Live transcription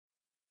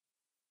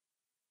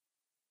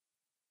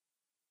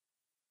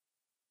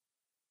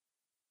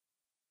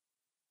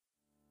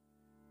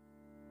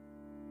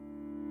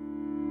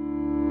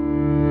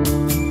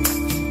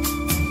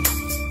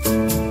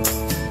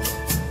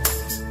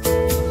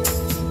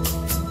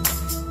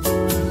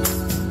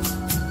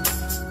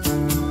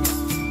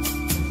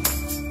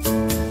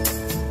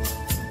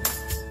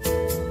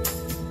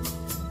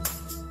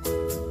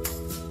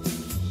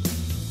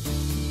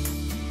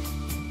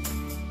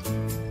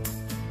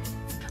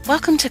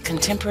Welcome to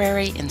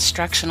Contemporary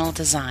Instructional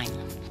Design.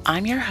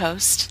 I'm your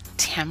host,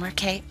 Tamara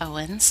K.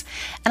 Owens,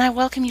 and I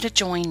welcome you to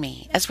join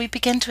me as we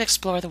begin to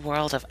explore the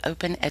world of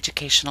open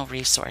educational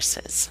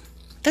resources.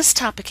 This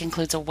topic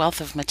includes a wealth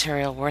of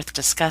material worth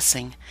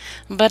discussing,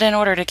 but in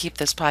order to keep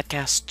this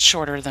podcast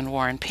shorter than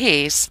War and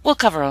Peace, we'll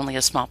cover only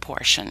a small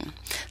portion,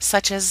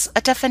 such as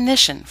a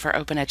definition for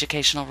open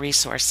educational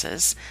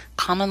resources,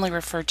 commonly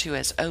referred to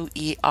as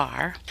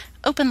OER,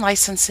 open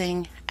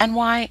licensing, and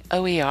why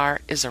OER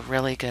is a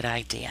really good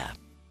idea.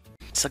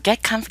 So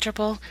get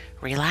comfortable,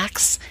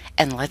 relax,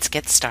 and let's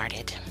get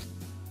started.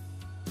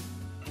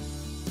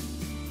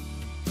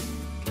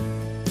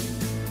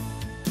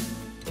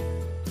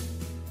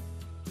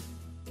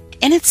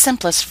 In its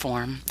simplest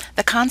form,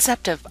 the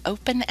concept of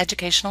open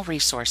educational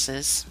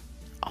resources,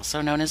 also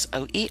known as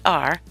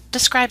OER,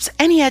 describes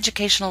any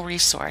educational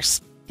resource,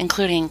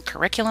 including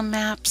curriculum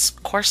maps,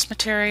 course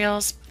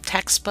materials,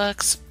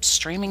 textbooks,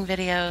 streaming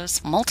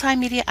videos,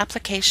 multimedia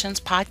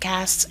applications,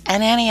 podcasts,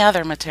 and any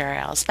other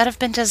materials that have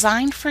been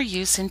designed for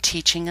use in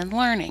teaching and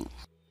learning.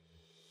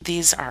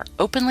 These are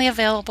openly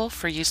available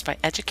for use by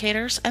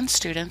educators and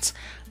students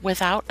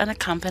without an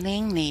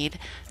accompanying need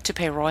to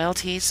pay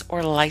royalties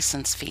or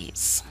license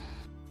fees.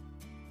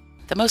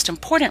 The most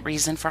important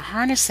reason for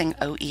harnessing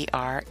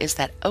OER is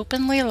that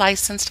openly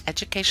licensed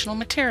educational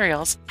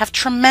materials have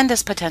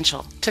tremendous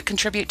potential to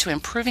contribute to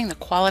improving the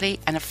quality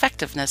and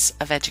effectiveness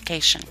of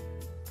education.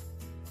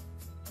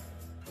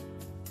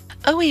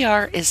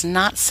 OER is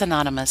not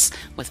synonymous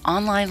with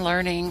online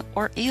learning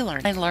or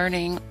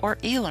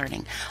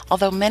e-learning,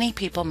 although many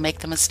people make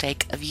the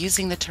mistake of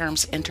using the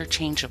terms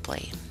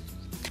interchangeably.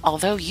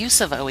 Although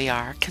use of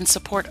OER can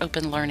support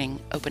open learning,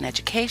 open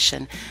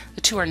education,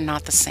 the two are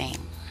not the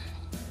same.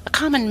 A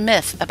common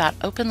myth about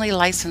openly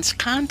licensed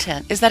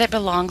content is that it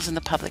belongs in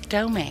the public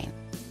domain,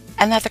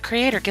 and that the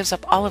creator gives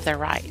up all of their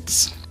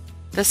rights.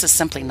 This is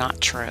simply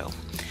not true.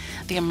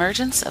 The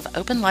emergence of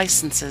open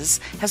licenses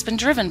has been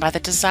driven by the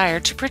desire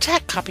to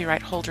protect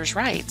copyright holders'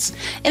 rights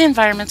in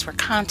environments where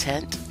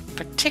content,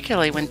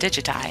 particularly when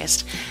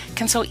digitized,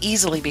 can so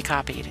easily be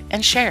copied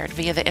and shared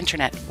via the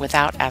internet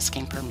without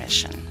asking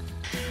permission.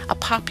 A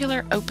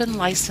popular open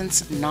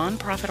license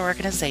nonprofit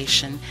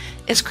organization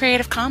is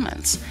Creative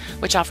Commons,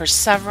 which offers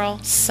several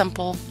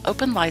simple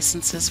open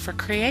licenses for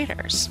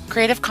creators.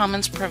 Creative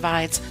Commons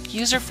provides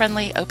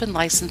user-friendly open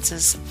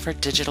licenses for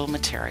digital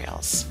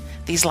materials.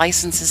 These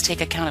licenses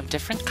take account of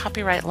different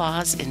copyright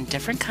laws in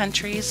different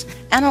countries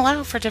and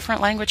allow for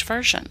different language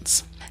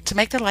versions. To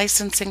make the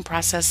licensing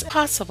process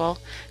possible,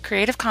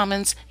 Creative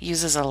Commons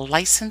uses a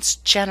license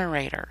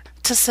generator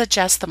to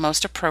suggest the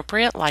most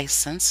appropriate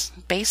license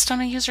based on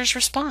a user's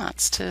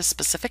response to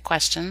specific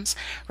questions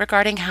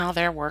regarding how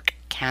their work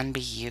can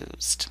be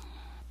used.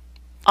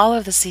 All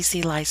of the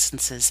CC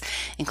licenses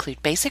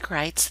include basic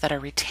rights that are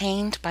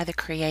retained by the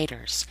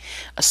creators,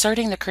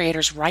 asserting the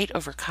creator's right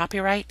over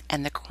copyright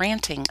and the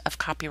granting of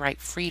copyright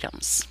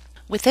freedoms.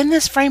 Within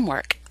this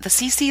framework, the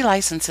CC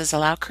licenses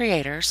allow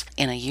creators,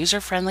 in a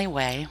user-friendly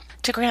way,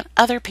 to grant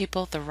other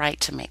people the right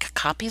to make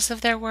copies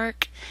of their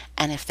work,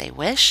 and if they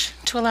wish,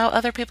 to allow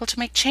other people to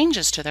make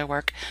changes to their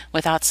work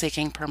without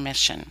seeking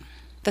permission.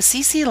 The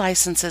CC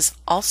licenses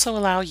also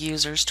allow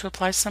users to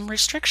apply some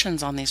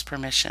restrictions on these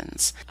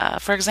permissions.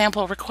 For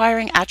example,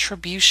 requiring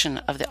attribution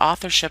of the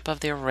authorship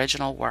of the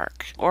original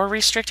work, or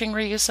restricting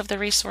reuse of the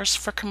resource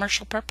for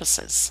commercial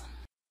purposes.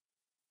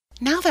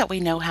 Now that we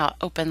know how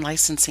open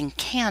licensing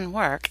can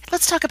work,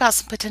 let's talk about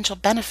some potential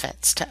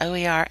benefits to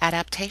OER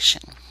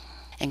adaptation.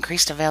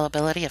 Increased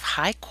availability of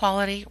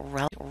high-quality,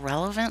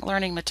 relevant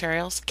learning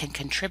materials can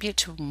contribute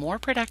to more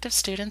productive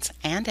students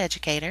and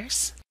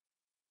educators.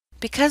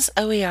 Because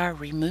OER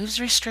removes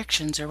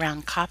restrictions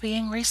around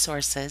copying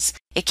resources,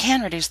 it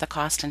can reduce the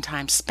cost and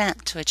time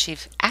spent to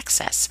achieve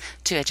access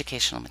to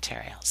educational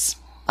materials.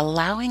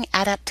 Allowing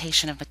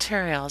adaptation of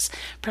materials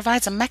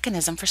provides a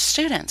mechanism for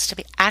students to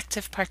be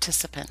active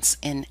participants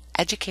in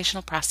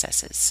educational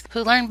processes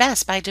who learn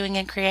best by doing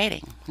and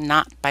creating,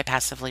 not by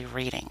passively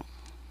reading.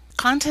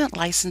 Content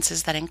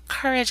licenses that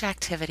encourage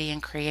activity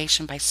and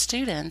creation by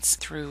students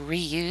through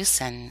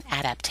reuse and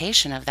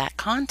adaptation of that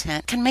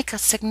content can make a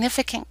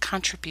significant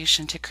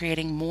contribution to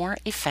creating more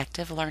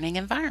effective learning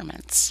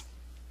environments.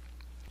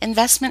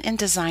 Investment in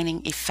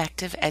designing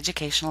effective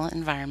educational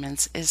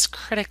environments is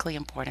critically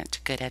important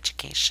to good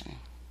education.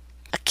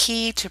 A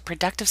key to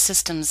productive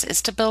systems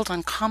is to build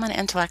on common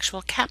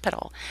intellectual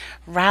capital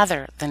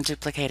rather than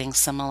duplicating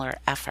similar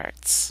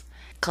efforts.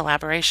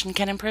 Collaboration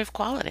can improve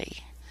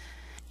quality.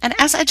 And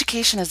as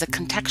education is a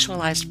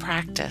contextualized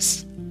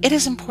practice, it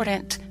is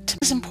important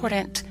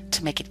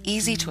to make it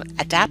easy to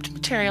adapt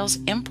materials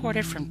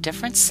imported from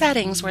different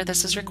settings where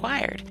this is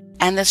required,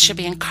 and this should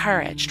be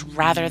encouraged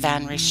rather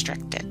than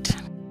restricted.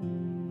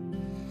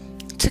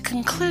 To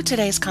conclude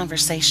today's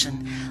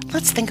conversation,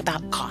 let's think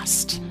about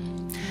cost.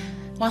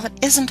 While it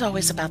isn't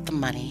always about the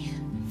money,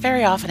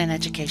 very often in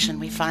education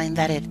we find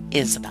that it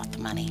is about the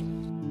money.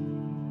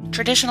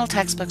 Traditional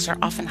textbooks are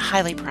often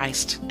highly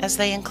priced as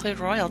they include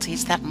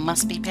royalties that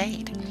must be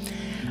paid.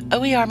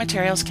 OER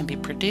materials can be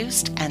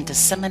produced and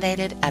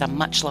disseminated at a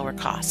much lower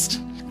cost.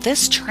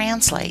 This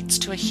translates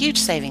to a huge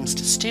savings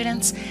to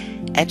students,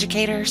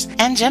 educators,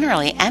 and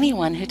generally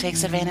anyone who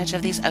takes advantage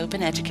of these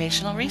open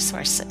educational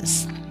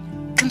resources.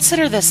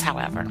 Consider this,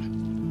 however.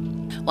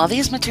 While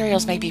these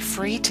materials may be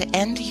free to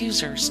end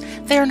users,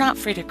 they are not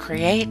free to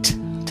create,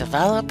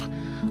 develop,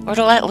 or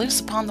to let loose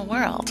upon the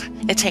world.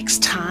 It takes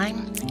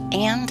time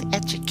and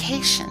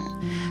education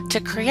to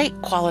create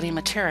quality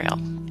material,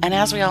 and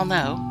as we all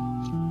know,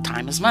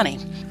 time is money.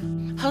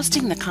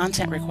 Hosting the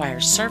content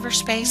requires server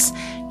space,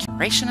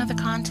 curation of the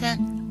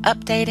content,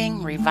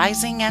 updating,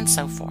 revising, and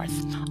so forth.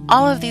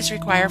 All of these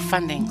require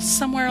funding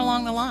somewhere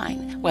along the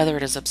line, whether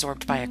it is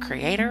absorbed by a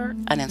creator,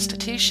 an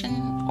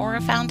institution, or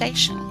a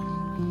foundation.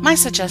 My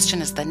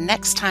suggestion is the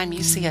next time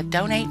you see a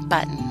donate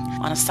button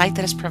on a site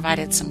that has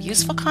provided some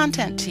useful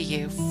content to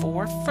you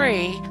for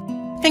free,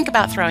 think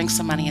about throwing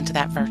some money into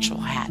that virtual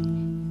hat.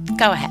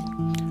 Go ahead,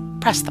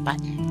 press the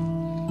button.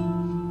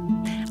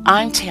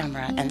 I'm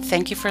Tamra, and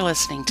thank you for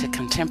listening to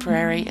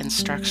Contemporary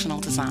Instructional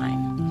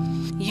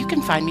Design. You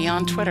can find me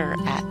on Twitter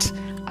at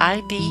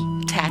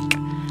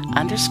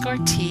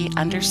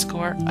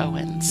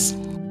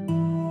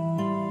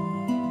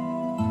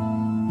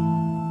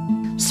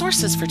idtech_T_Owens.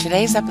 Sources for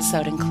today's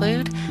episode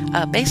include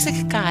a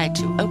basic guide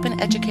to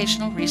open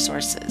educational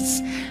resources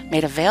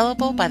made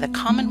available by the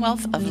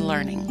Commonwealth of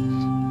Learning.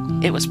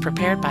 It was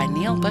prepared by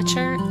Neil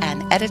Butcher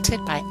and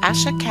edited by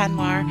Asha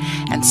Kanwar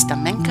and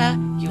Stamenka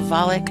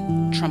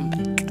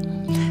Uvalik-Trumbek.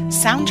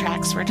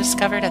 Soundtracks were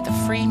discovered at the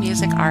Free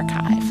Music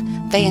Archive.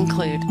 They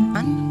include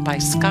One by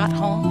Scott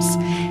Holmes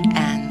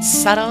and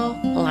Subtle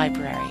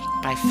Library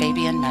by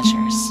Fabian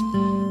Measures.